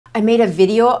I made a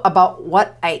video about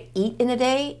what I eat in a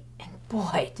day, and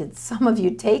boy, did some of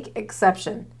you take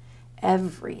exception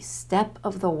every step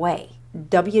of the way.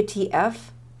 WTF?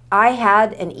 I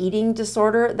had an eating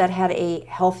disorder that had a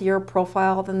healthier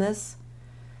profile than this.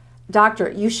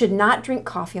 Doctor, you should not drink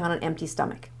coffee on an empty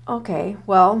stomach. Okay,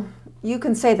 well, you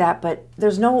can say that, but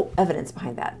there's no evidence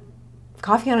behind that.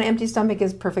 Coffee on an empty stomach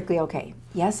is perfectly okay.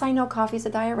 Yes, I know coffee is a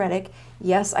diuretic.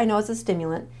 Yes, I know it's a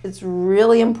stimulant. It's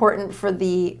really important for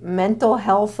the mental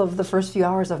health of the first few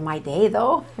hours of my day,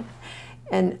 though.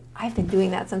 And I've been doing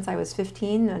that since I was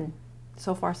 15, and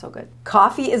so far so good.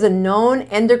 Coffee is a known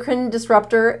endocrine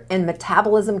disruptor and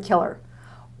metabolism killer.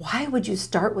 Why would you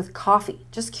start with coffee?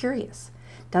 Just curious.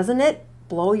 Doesn't it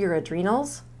blow your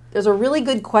adrenals? There's a really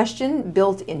good question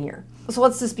built in here. So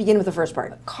let's just begin with the first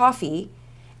part. Coffee,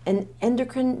 an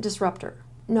endocrine disruptor?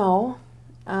 No.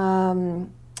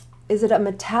 Is it a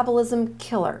metabolism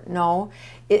killer? No.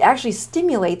 It actually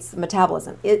stimulates the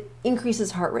metabolism. It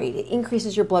increases heart rate. It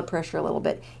increases your blood pressure a little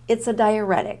bit. It's a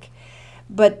diuretic,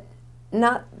 but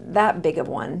not that big of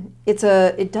one.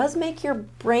 It does make your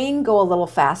brain go a little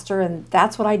faster, and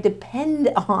that's what I depend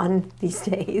on these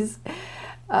days,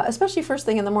 especially first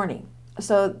thing in the morning.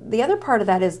 So the other part of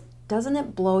that is, doesn't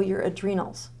it blow your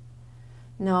adrenals?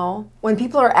 No. When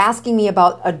people are asking me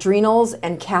about adrenals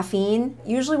and caffeine,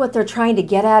 usually what they're trying to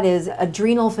get at is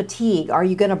adrenal fatigue. Are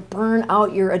you going to burn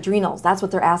out your adrenals? That's what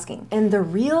they're asking. And the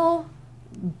real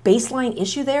baseline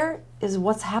issue there is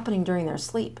what's happening during their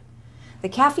sleep. The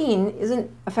caffeine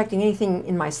isn't affecting anything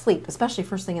in my sleep, especially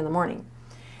first thing in the morning.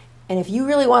 And if you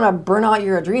really want to burn out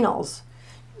your adrenals,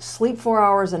 sleep 4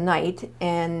 hours a night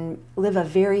and live a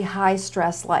very high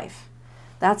stress life.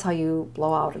 That's how you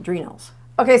blow out adrenals.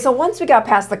 Okay, so once we got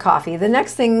past the coffee, the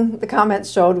next thing the comments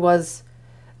showed was,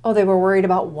 oh, they were worried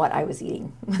about what I was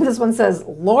eating. This one says,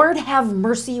 Lord have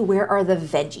mercy, where are the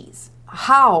veggies?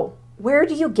 How? Where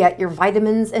do you get your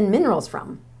vitamins and minerals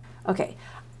from? Okay,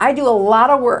 I do a lot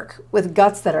of work with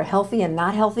guts that are healthy and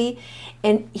not healthy,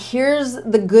 and here's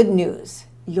the good news.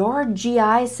 Your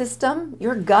GI system,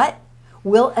 your gut,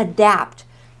 will adapt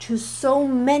to so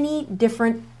many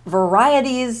different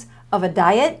varieties of a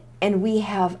diet, and we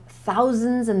have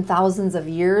thousands and thousands of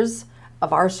years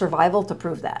of our survival to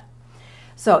prove that.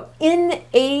 So in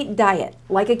a diet,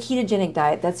 like a ketogenic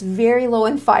diet, that's very low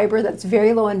in fiber, that's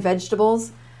very low in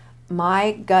vegetables,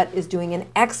 my gut is doing an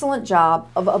excellent job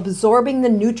of absorbing the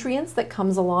nutrients that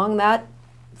comes along that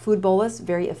food bolus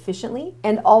very efficiently.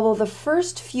 And although the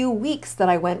first few weeks that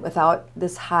I went without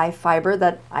this high fiber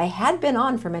that I had been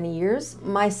on for many years,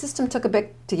 my system took a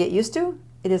bit to get used to.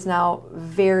 It is now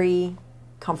very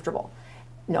comfortable.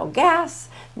 No gas,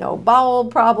 no bowel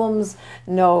problems,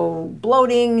 no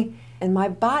bloating, and my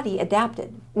body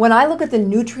adapted. When I look at the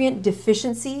nutrient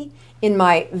deficiency in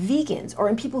my vegans or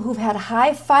in people who've had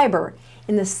high fiber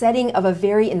in the setting of a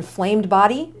very inflamed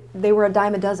body, they were a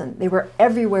dime a dozen. They were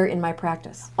everywhere in my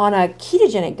practice. On a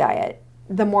ketogenic diet,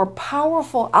 the more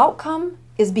powerful outcome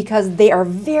is because they are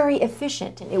very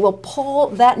efficient, and it will pull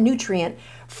that nutrient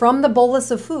from the bolus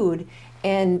of food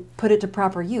and put it to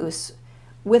proper use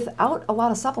without a lot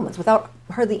of supplements, without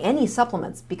hardly any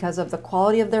supplements, because of the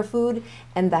quality of their food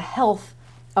and the health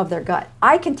of their gut.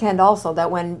 I contend also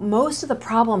that when most of the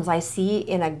problems I see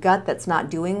in a gut that's not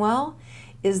doing well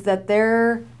is that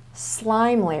their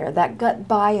slime layer, that gut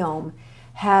biome,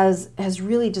 has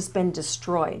really just been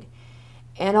destroyed.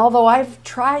 And although I've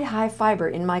tried high fiber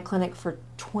in my clinic for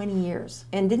 20 years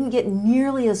and didn't get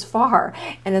nearly as far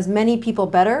and as many people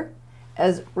better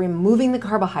as removing the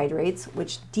carbohydrates,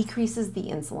 which decreases the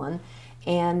insulin,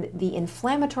 and the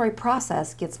inflammatory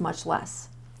process gets much less.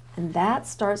 And that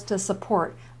starts to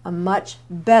support a much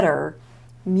better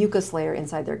mucus layer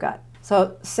inside their gut.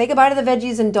 So say goodbye to the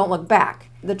veggies and don't look back.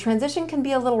 The transition can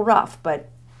be a little rough, but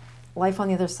life on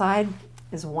the other side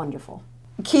is wonderful.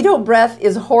 Keto breath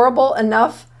is horrible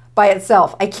enough by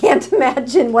itself. I can't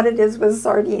imagine what it is with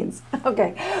sardines.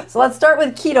 Okay, so let's start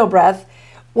with keto breath.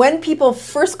 When people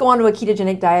first go onto a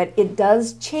ketogenic diet, it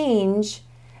does change,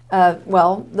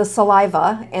 the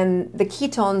saliva, and the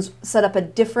ketones set up a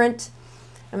different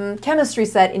chemistry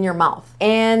set in your mouth.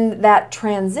 And that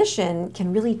transition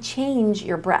can really change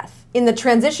your breath. In the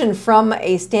transition from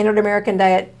a standard American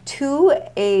diet to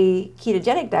a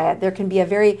ketogenic diet, there can be a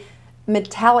very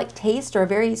metallic taste or a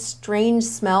very strange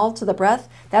smell to the breath.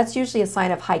 That's usually a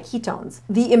sign of high ketones.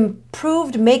 The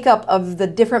improved makeup of the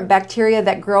different bacteria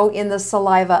that grow in the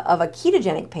saliva of a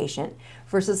ketogenic patient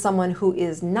versus someone who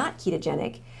is not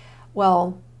ketogenic,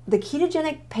 well, the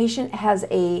ketogenic patient has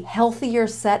a healthier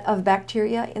set of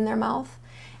bacteria in their mouth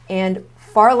and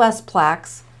far less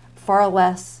plaques, far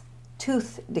less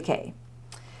tooth decay.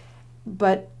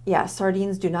 But Yeah,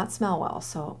 sardines do not smell well,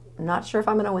 so I'm not sure if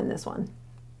I'm going to win this one.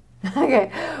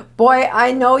 Okay, boy,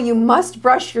 I know you must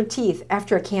brush your teeth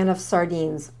after a can of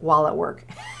sardines while at work.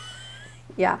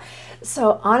 Yeah,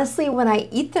 so honestly, when I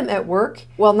eat them at work,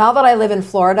 well, now that I live in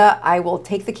Florida, I will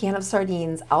take the can of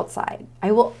sardines outside.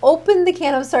 I will open the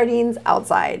can of sardines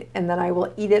outside, and then I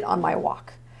will eat it on my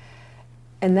walk.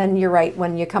 And then you're right,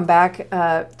 when you come back,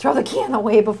 throw the can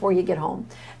away before you get home.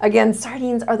 Again,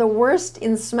 sardines are the worst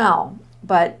in smell,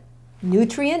 but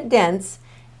nutrient dense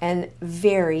and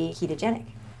very ketogenic.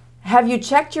 Have you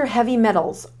checked your heavy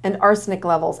metals and arsenic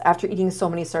levels after eating so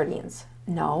many sardines?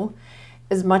 No.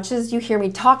 As much as you hear me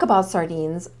talk about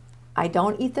sardines, I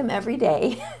don't eat them every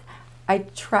day. I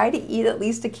try to eat at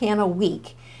least a can a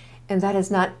week, and that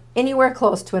is not anywhere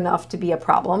close to enough to be a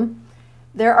problem.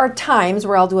 There are times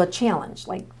where I'll do a challenge,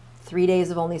 like 3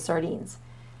 days of only sardines.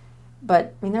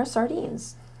 But, I mean, they're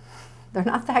sardines. They're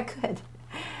not that good.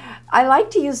 I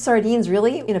like to use sardines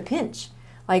really in a pinch.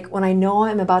 Like when I know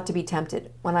I'm about to be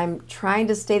tempted, when I'm trying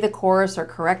to stay the course or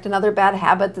correct another bad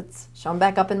habit that's shown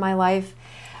back up in my life.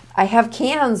 I have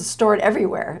cans stored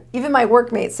everywhere. Even my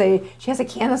workmates say she has a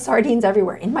can of sardines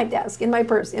everywhere, in my desk, in my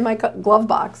purse, in my glove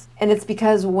box. And it's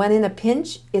because when in a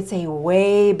pinch, it's a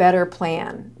way better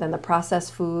plan than the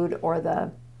processed food or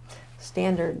the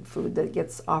standard food that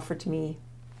gets offered to me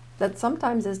that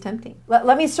sometimes is tempting.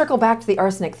 Let me circle back to the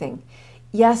arsenic thing.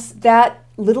 Yes, that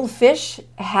little fish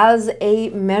has a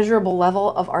measurable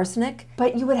level of arsenic,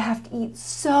 but you would have to eat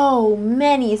so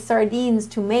many sardines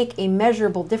to make a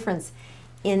measurable difference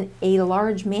in a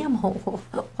large mammal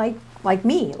like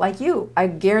me, like you. I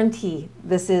guarantee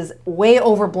this is way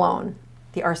overblown,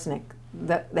 the arsenic,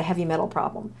 the heavy metal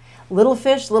problem. Little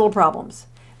fish, little problems.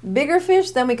 Bigger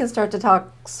fish, then we can start to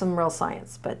talk some real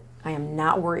science, but I am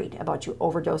not worried about you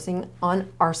overdosing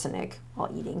on arsenic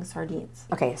while eating sardines.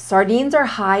 Okay, sardines are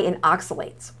high in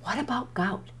oxalates. What about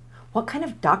gout? What kind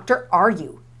of doctor are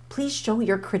you? Please show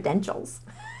your credentials.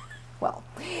 Well,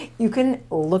 you can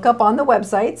look up on the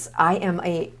websites. I am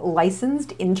a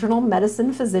licensed internal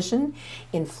medicine physician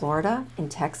in Florida, in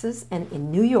Texas, and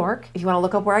in New York. If you want to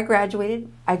look up where I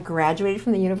graduated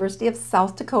from the University of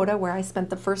South Dakota, where I spent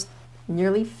the first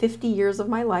nearly 50 years of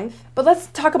my life. But let's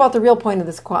talk about the real point of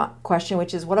this question,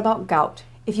 which is what about gout?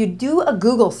 If you do a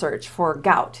Google search for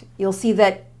gout, you'll see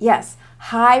that, yes,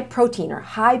 high protein or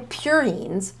high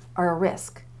purines are a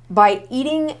risk. By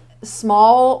eating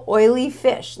small, oily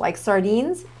fish like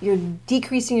sardines, you're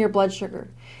decreasing your blood sugar,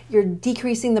 you're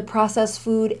decreasing the processed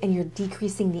food, and you're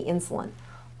decreasing the insulin,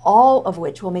 all of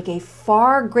which will make a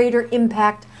far greater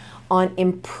impact on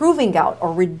improving gout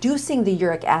or reducing the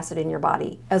uric acid in your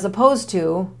body, as opposed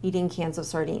to eating cans of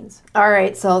sardines. All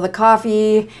right, so the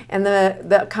coffee and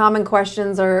the common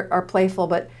questions are playful,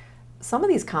 but some of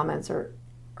these comments are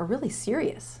really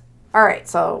serious. All right,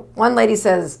 so one lady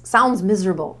says, sounds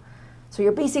miserable. So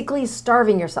you're basically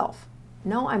starving yourself.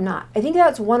 No, I'm not. I think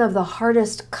that's one of the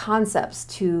hardest concepts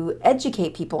to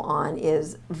educate people on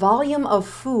is volume of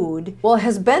food. Well, it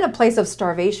has been a place of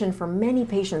starvation for many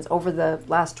patients over the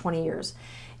last 20 years.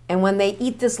 And when they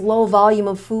eat this low volume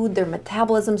of food, their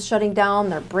metabolism's shutting down,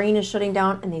 their brain is shutting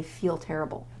down, and they feel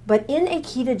terrible. But in a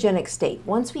ketogenic state,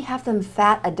 once we have them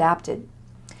fat adapted,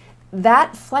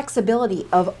 that flexibility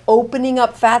of opening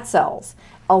up fat cells,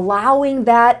 allowing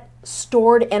that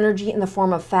stored energy in the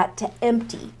form of fat to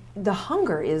empty, the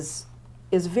hunger is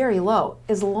very low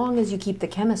as long as you keep the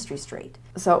chemistry straight.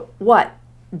 So what?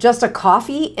 Just a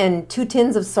coffee and 2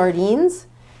 tins of sardines?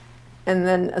 And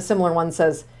then a similar one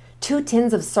says, 2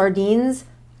 tins of sardines,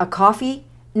 a coffee,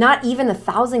 not even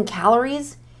 1,000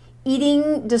 calories?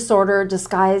 Eating disorder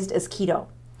disguised as keto.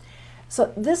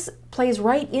 So this plays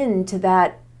right into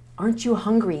that, aren't you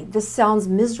hungry? This sounds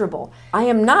miserable. I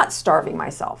am not starving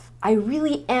myself. I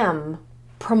really am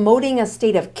promoting a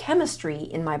state of chemistry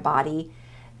in my body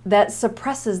that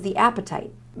suppresses the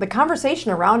appetite. The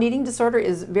conversation around eating disorder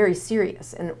is very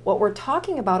serious, and what we're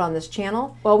talking about on this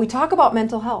channel, well, we talk about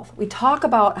mental health. We talk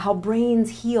about how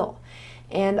brains heal.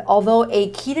 And although a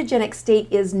ketogenic state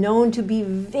is known to be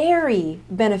very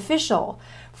beneficial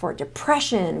for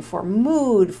depression, for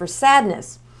mood, for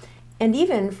sadness, and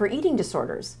even for eating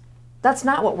disorders, that's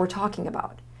not what we're talking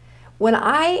about. When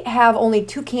I have only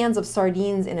 2 cans of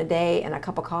sardines in a day and a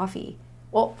cup of coffee,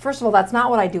 well, first of all, that's not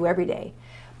what I do every day.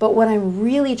 But when I'm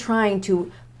really trying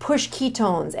to push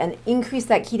ketones and increase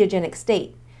that ketogenic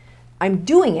state, I'm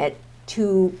doing it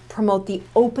to promote the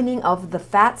opening of the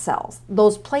fat cells,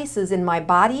 those places in my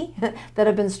body that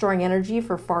have been storing energy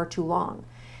for far too long.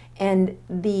 And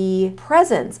the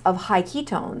presence of high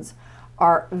ketones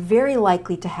are very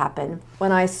likely to happen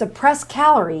when I suppress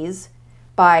calories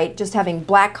by just having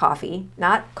black coffee,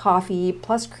 not coffee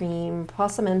plus cream,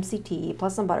 plus some MCT,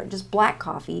 plus some butter, just black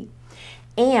coffee.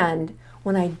 And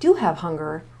when I do have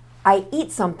hunger, I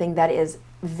eat something that is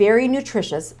very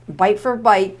nutritious. Bite for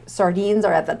bite, sardines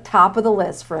are at the top of the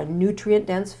list for a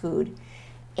nutrient-dense food.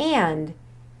 And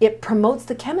it promotes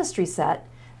the chemistry set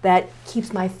that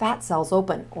keeps my fat cells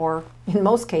open, or in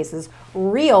most cases,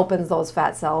 reopens those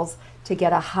fat cells to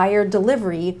get a higher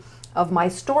delivery of my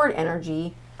stored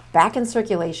energy back in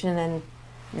circulation and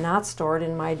not stored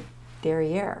in my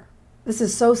derriere. This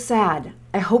is so sad.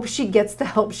 I hope she gets the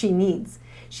help she needs.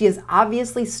 She is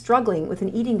obviously struggling with an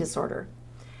eating disorder.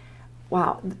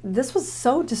 Wow, this was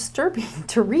so disturbing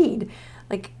to read.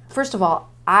 Like, first of all,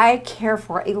 I care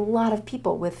for a lot of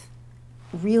people with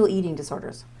real eating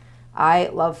disorders. I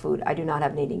love food. I do not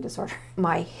have an eating disorder.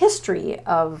 My history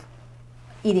of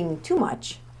eating too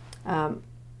much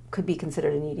could be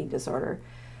considered an eating disorder.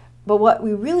 But what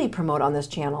we really promote on this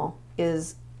channel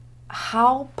is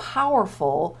how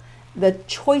powerful the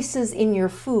choices in your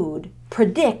food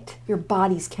predict your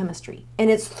body's chemistry.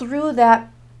 And it's through that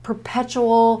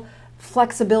perpetual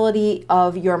flexibility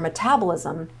of your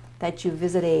metabolism that you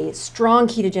visit a strong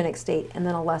ketogenic state and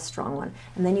then a less strong one.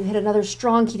 And then you hit another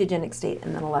strong ketogenic state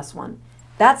and then a less one.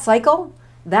 That cycle,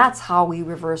 that's how we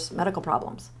reverse medical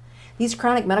problems. These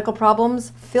chronic medical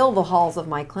problems fill the halls of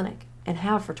my clinic and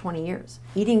have for 20 years.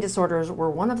 Eating disorders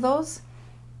were one of those,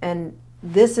 and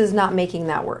this is not making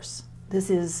that worse.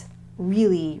 This is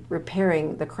really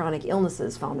repairing the chronic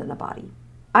illnesses found in the body.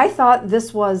 I thought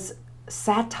this was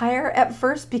satire at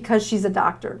first because she's a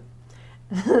doctor.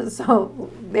 So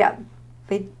yeah,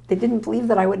 they didn't believe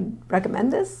that I would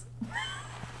recommend this.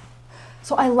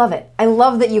 So I love it. I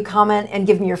love that you comment and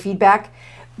give me your feedback.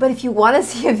 But if you want to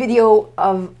see a video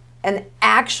of an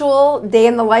actual day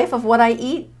in the life of what I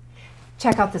eat,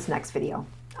 check out this next video.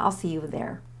 I'll see you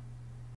there.